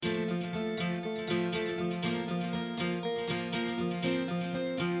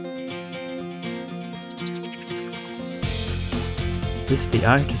This is the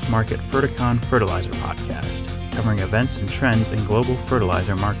IHS Markit Fertecon Fertilizer podcast, covering events and trends in global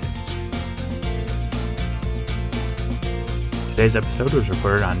fertilizer markets. Today's episode was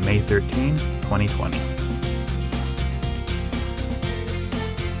recorded on May 13, 2020.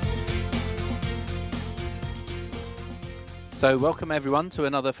 So welcome everyone to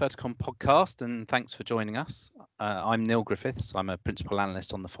another Fertecon podcast, and thanks for joining us. I'm Neil Griffiths. I'm a principal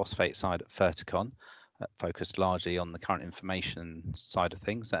analyst on the phosphate side at Fertecon, focused largely on the current information side of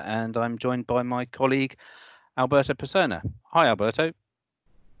things, and I'm joined by my colleague Alberto Paserna. Hi Alberto.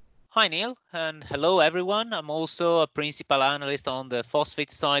 Hi Neil, and hello everyone. I'm also a principal analyst on the phosphate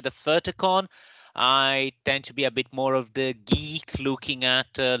side of Fertecon. I tend to be a bit more of the geek, looking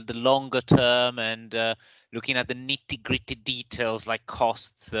at the longer term and looking at the nitty-gritty details like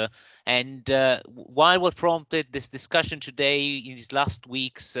costs. While what prompted this discussion today is last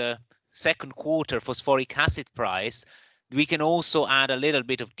week's second quarter phosphoric acid price, we can also add a little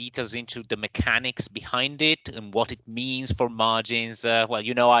bit of details into the mechanics behind it and what it means for margins. Well,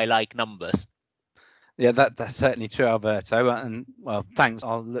 you know, I like numbers. Yeah, that's certainly true, Alberto. And well, thanks.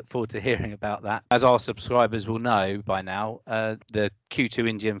 I'll look forward to hearing about that. As our subscribers will know by now, the Q2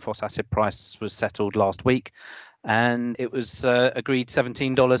 Indian Phosacid price was settled last week, and it was agreed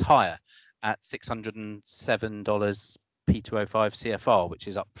 $17 higher at $607 P205 CFR, which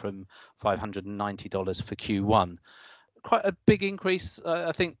is up from $590 for Q1. Quite a big increase,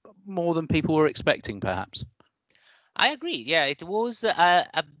 I think, more than people were expecting, perhaps. I agree. Yeah, it was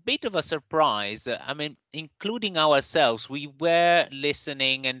a bit of a surprise. I mean, including ourselves, we were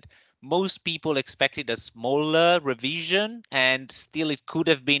listening and most people expected a smaller revision, and still it could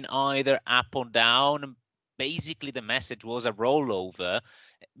have been either up or down. Basically, the message was a rollover,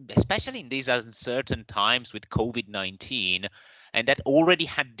 especially in these uncertain times with COVID-19, and that already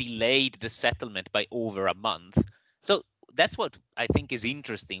had delayed the settlement by over a month. So that's what I think is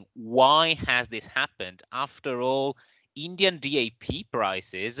interesting. Why has this happened? After all, Indian DAP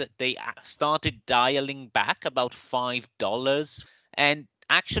prices, they started dialing back about $5. And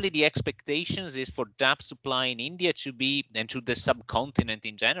actually the expectations is for DAP supply in India to be, and to the subcontinent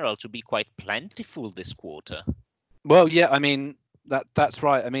in general, to be quite plentiful this quarter. Well, yeah, I mean, that's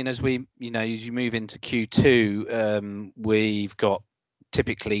right. I mean, as you move into Q2, we've got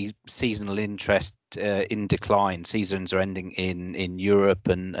typically seasonal interest in decline. Seasons are ending in Europe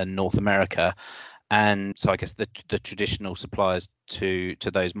and North America, and so I guess the traditional suppliers to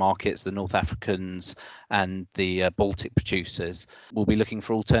those markets, the North Africans and the Baltic producers, will be looking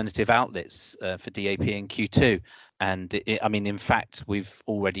for alternative outlets for DAP in Q2. And I mean, in fact, we've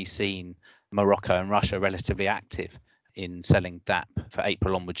already seen Morocco and Russia relatively active in selling DAP for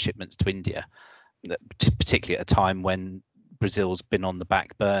April onward shipments to India, particularly at a time when Brazil's been on the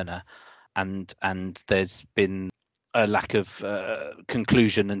back burner, and there's been a lack of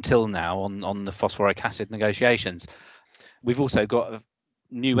conclusion until now on the phosphoric acid negotiations. We've also got a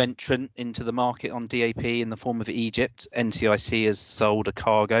new entrant into the market on DAP in the form of Egypt. NCIC has sold a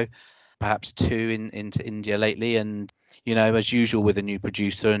cargo, perhaps two into India lately, and you know, as usual with a new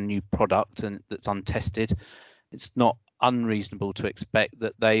producer and new product and that's untested, it's not unreasonable to expect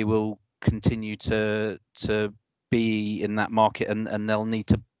that they will continue to be in that market, and they'll need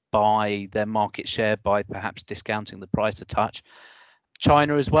to buy their market share by perhaps discounting the price a touch.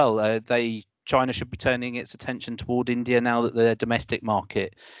 China as well. China should be turning its attention toward India now that their domestic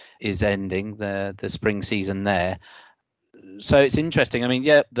market is ending the spring season there. So it's interesting. I mean,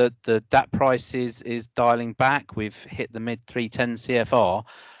 yeah, the DAP price is dialing back. We've hit the mid 310 CFR,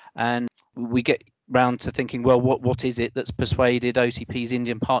 and we get round to thinking, well, what is it that's persuaded OCP's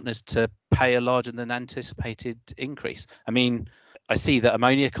Indian partners to pay a larger than anticipated increase? I mean, I see that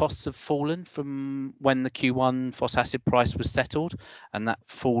ammonia costs have fallen from when the Q1 phosacid price was settled, and that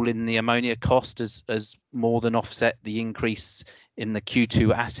fall in the ammonia cost has more than offset the increase in the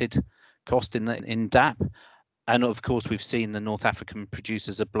Q2 acid cost in DAP. And of course, we've seen the North African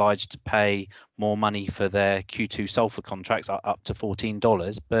producers obliged to pay more money for their Q2 sulfur contracts, up to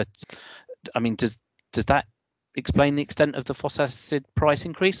 $14. But I mean, does that explain the extent of the phosacid price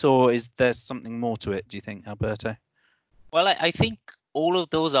increase, or is there something more to it, do you think, Alberto? Well, I think all of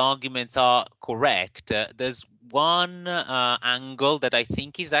those arguments are correct. There's one angle that I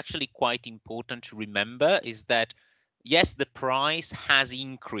think is actually quite important to remember, is that yes, the price has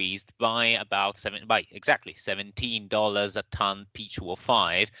increased by exactly $17 a ton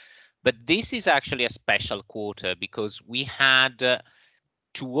P205, but this is actually a special quarter because we had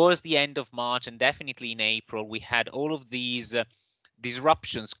towards the end of March and definitely in April, we had all of these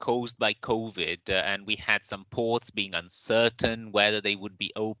disruptions caused by COVID, and we had some ports being uncertain whether they would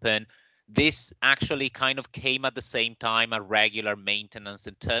be open. This actually kind of came at the same time a regular maintenance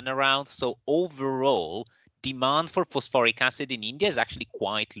and turnaround. So overall, demand for phosphoric acid in India is actually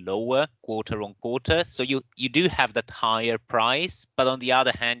quite lower quarter on quarter. So you do have that higher price, but on the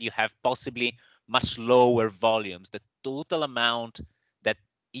other hand, you have possibly much lower volumes. The total amount that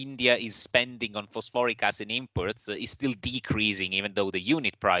India is spending on phosphoric acid imports is still decreasing, even though the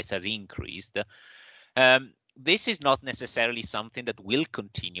unit price has increased. This is not necessarily something that will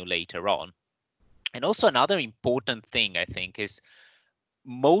continue later on. And also another important thing, I think, is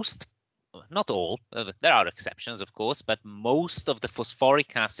most, not all, there are exceptions, of course, but most of the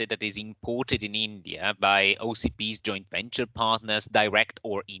phosphoric acid that is imported in India by OCP's joint venture partners, direct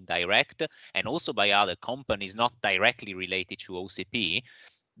or indirect, and also by other companies not directly related to OCP,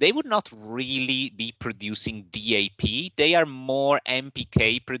 they would not really be producing DAP. They are more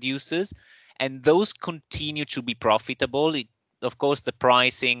NPK producers, and those continue to be profitable. Of course, the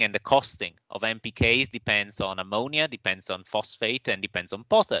pricing and the costing of NPKs depends on ammonia, depends on phosphate, and depends on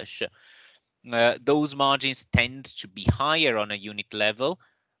potash. Those margins tend to be higher on a unit level.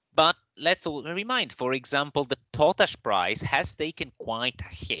 But let's remind, for example, the potash price has taken quite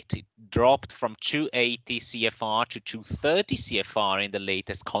a hit. It dropped from 280 CFR to 230 CFR in the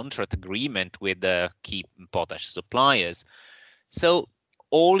latest contract agreement with the key potash suppliers. So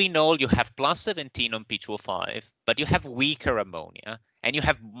all in all, you have plus 17 on P2O5, but you have weaker ammonia and you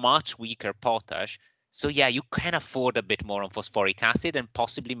have much weaker potash. So yeah, you can afford a bit more on phosphoric acid, and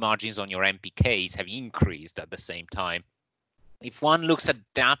possibly margins on your NPKs have increased at the same time. If one looks at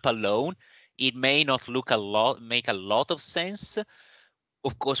DAP alone, it may not make a lot of sense.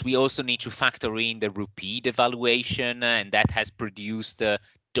 Of course, we also need to factor in the rupee devaluation, and that has produced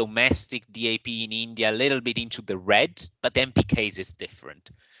domestic DAP in India a little bit into the red, but NPKs is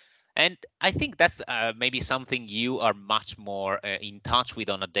different. And I think that's maybe something you are much more in touch with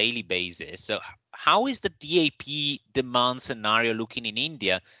on a daily basis. So how is the DAP demand scenario looking in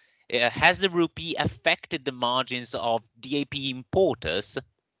India? Has the rupee affected the margins of DAP importers?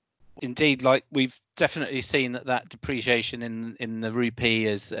 Indeed, like we've definitely seen that depreciation in the rupee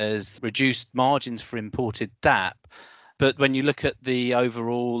has reduced margins for imported DAP. But when you look at the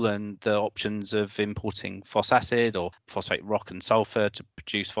overall and the options of importing phosacid or phosphate rock and sulfur to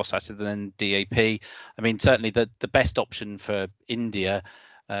produce phosacid and then DAP, I mean, certainly the best option for India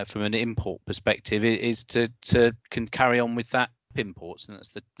from an import perspective is to can carry on with that imports, and that's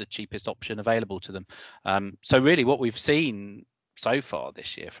the cheapest option available to them. So really what we've seen so far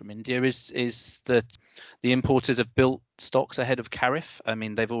this year from India is that the importers have built stocks ahead of Kharif. I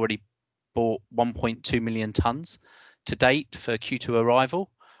mean, they've already bought 1.2 million tons to date for Q2 arrival.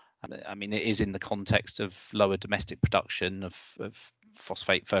 I mean, it is in the context of lower domestic production of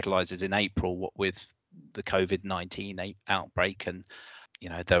phosphate fertilizers in April, what with the COVID-19 outbreak. And, you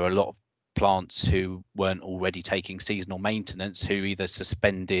know, there are a lot of plants who weren't already taking seasonal maintenance who either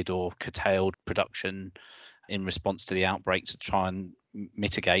suspended or curtailed production in response to the outbreak to try and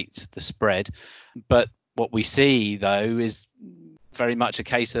mitigate the spread. But what we see, though, is very much a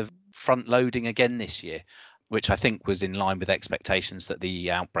case of front loading again this year, which I think was in line with expectations that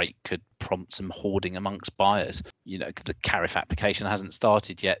the outbreak could prompt some hoarding amongst buyers. You know, the Kharif application hasn't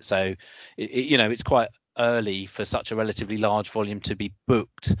started yet, so it's quite early for such a relatively large volume to be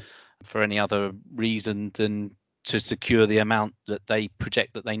booked for any other reason than to secure the amount that they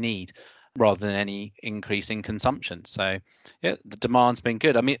project that they need, rather than any increase in consumption. So yeah, the demand's been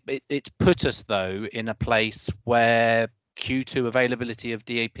good. I mean, it's put us though in a place where Q2 availability of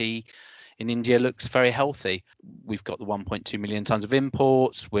DAP in India looks very healthy. We've got the 1.2 million tons of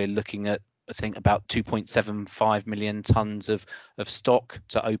imports. We're looking at, I think, about 2.75 million tons of stock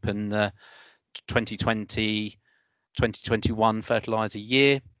to open the 2020-2021 fertilizer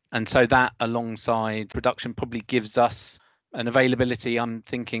year. And so that alongside production probably gives us an availability, I'm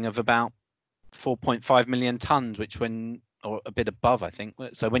thinking, of about 4.5 million tons, or a bit above, I think.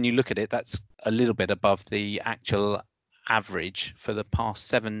 So when you look at it, that's a little bit above the actual average for the past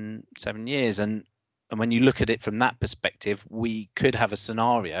seven years. And when you look at it from that perspective, we could have a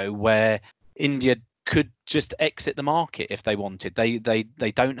scenario where India could just exit the market if they wanted. They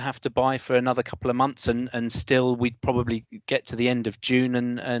don't have to buy for another couple of months, and still we'd probably get to the end of June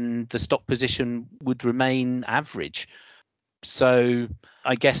and the stock position would remain average. So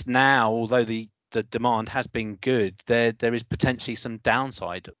I guess now, although the demand has been good, there is potentially some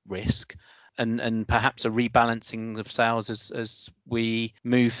downside risk and perhaps a rebalancing of sales as we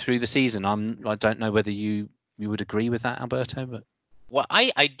move through the season. I don't know whether you would agree with that, Alberto, but well,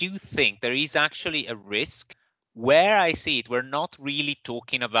 I do think there is actually a risk. Where I see it, we're not really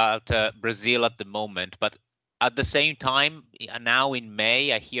talking about Brazil at the moment, but At the same time, now in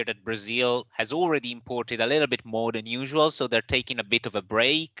May, I hear that Brazil has already imported a little bit more than usual, so they're taking a bit of a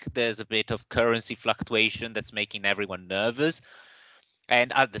break. There's a bit of currency fluctuation that's making everyone nervous.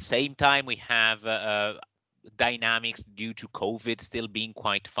 And at the same time, we have dynamics due to COVID still being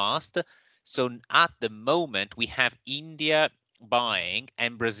quite fast. So at the moment, we have India buying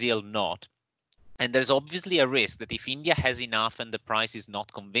and Brazil not. And there's obviously a risk that if India has enough and the price is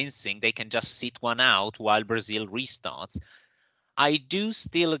not convincing, they can just sit one out while Brazil restarts. I do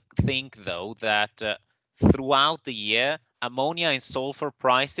still think, though, that throughout the year, ammonia and sulfur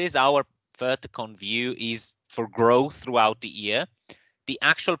prices, our Fertecon view is for growth throughout the year. The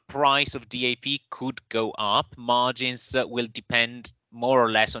actual price of DAP could go up. Margins will depend more or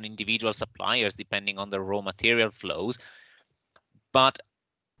less on individual suppliers, depending on the raw material flows. But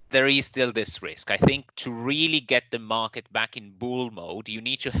there is still this risk. I think to really get the market back in bull mode, you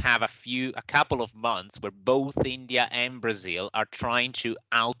need to have a couple of months where both India and Brazil are trying to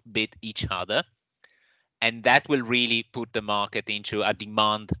outbid each other. And that will really put the market into a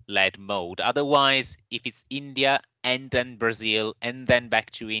demand-led mode. Otherwise, if it's India and then Brazil and then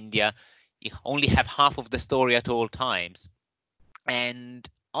back to India, you only have half of the story at all times. And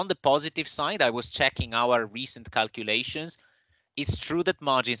on the positive side, I was checking our recent calculations. It's true that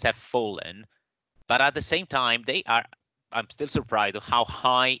margins have fallen, but at the same time, I'm still surprised of how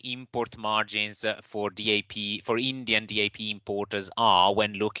high import margins for DAP, for Indian DAP importers are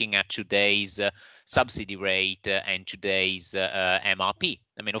when looking at today's subsidy rate and today's MRP.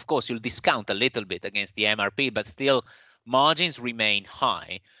 I mean, of course, you'll discount a little bit against the MRP, but still margins remain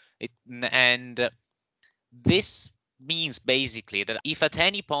high. This means basically that if at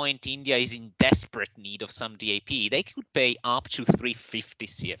any point India is in desperate need of some DAP, they could pay up to 350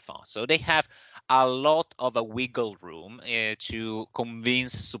 CFR. So they have a lot of a wiggle room to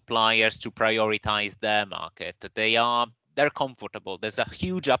convince suppliers to prioritize their market. They're comfortable. There's a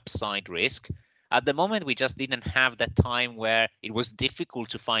huge upside risk. At the moment, we just didn't have that time where it was difficult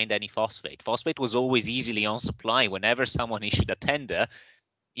to find any phosphate. Phosphate was always easily on supply. Whenever someone issued a tender,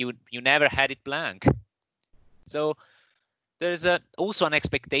 you never had it blank. So there's also an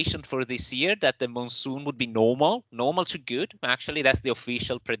expectation for this year that the monsoon would be normal to good. Actually, that's the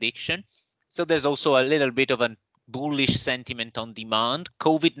official prediction. So there's also a little bit of a bullish sentiment on demand.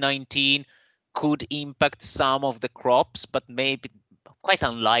 COVID-19 could impact some of the crops, but maybe quite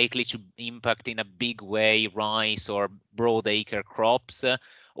unlikely to impact in a big way rice or broadacre crops.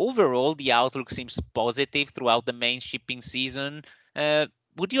 Overall, the outlook seems positive throughout the main shipping season.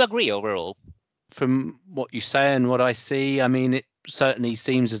 Would you agree overall? From what you say and what I see, I mean, it certainly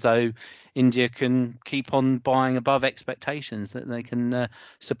seems as though India can keep on buying above expectations, that they can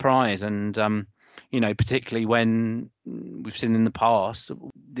surprise. And, particularly when we've seen in the past,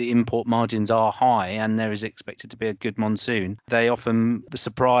 the import margins are high and there is expected to be a good monsoon. They often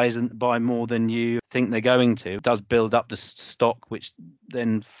surprise and buy more than you think they're going to. It does build up the stock, which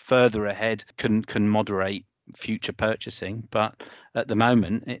then further ahead can moderate future purchasing, but at the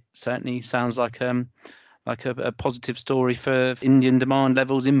moment it certainly sounds like a positive story for Indian demand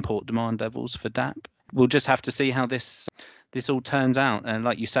levels, import demand levels for DAP. We'll just have to see how this all turns out, and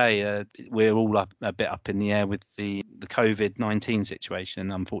like you say, we're all a bit up in the air with the COVID-19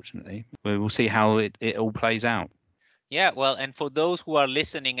 situation. Unfortunately, we will see how it all plays out. Yeah, well, and for those who are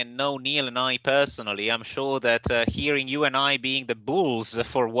listening and know Neil and I personally, I'm sure that hearing you and I being the bulls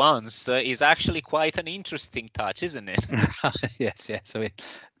for once is actually quite an interesting touch, isn't it? Yes. So we're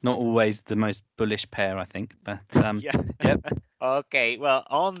not always the most bullish pair, I think. But yeah. Yep. Okay, well,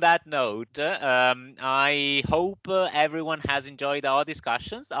 on that note, I hope everyone has enjoyed our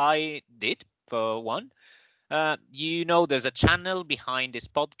discussions. I did, for one. There's a channel behind this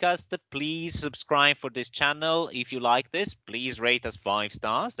podcast. Please subscribe for this channel. If you like this, please rate us 5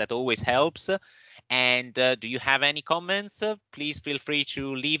 stars. That always helps. And do you have any comments? Please feel free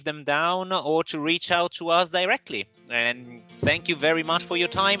to leave them down or to reach out to us directly. And thank you very much for your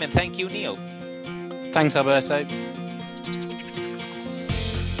time. And thank you, Neil. Thanks, Alberto.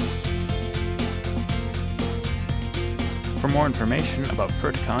 For more information about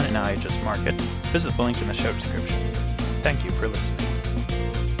Fertecon and IHS Markit, visit the link in the show description. Thank you for listening.